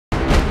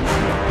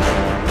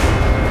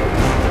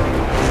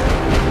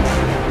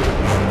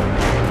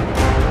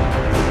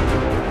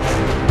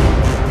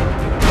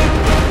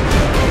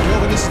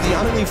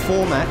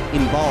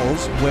in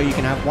bowls where you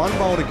can have one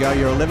bowl to go,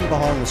 you're 11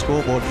 behind the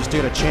scoreboard, you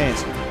still got a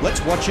chance.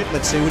 Let's watch it,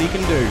 let's see what he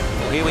can do.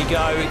 Well, here we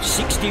go,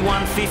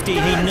 61-50.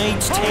 He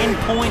needs 10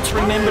 points,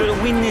 remember, to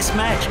win this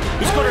match.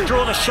 He's got to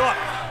draw the shot.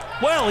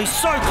 Well, he's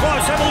so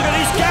close. Have a look at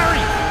this,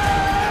 Gary.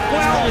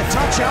 Well, the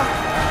toucher.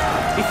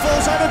 He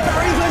falls over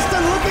Barry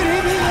Liston. Look at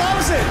him, he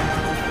loves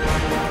it.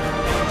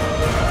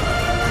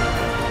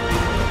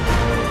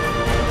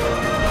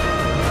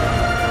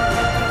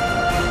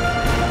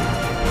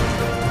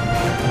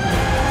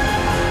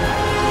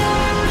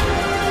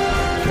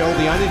 Kel,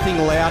 the only thing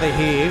louder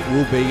here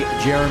will be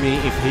Jeremy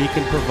if he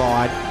can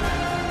provide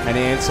an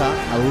answer,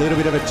 a little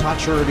bit of a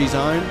toucher of his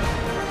own.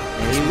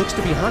 And he looks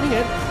to be hunting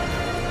it.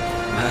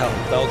 Well,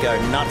 they'll go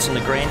nuts in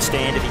the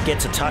grandstand if he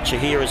gets a toucher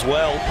here as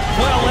well.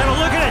 Well, have a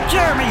look at it.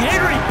 Jeremy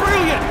Henry,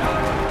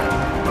 brilliant.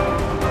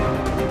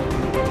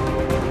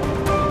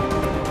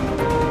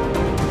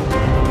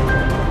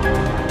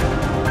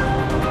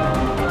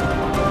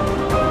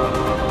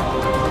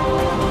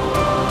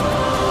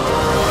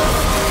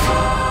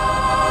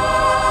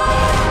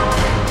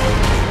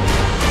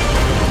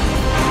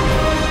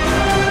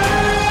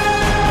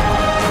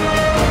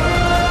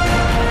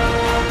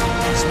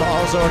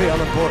 Already on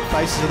the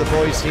faces of the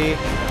boys here.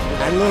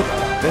 And look,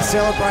 the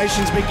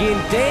celebrations begin.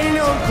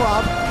 Dandenong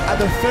Club are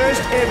the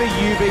first ever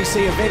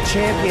UBC event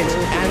champions.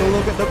 And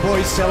look at the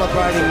boys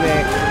celebrating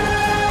there.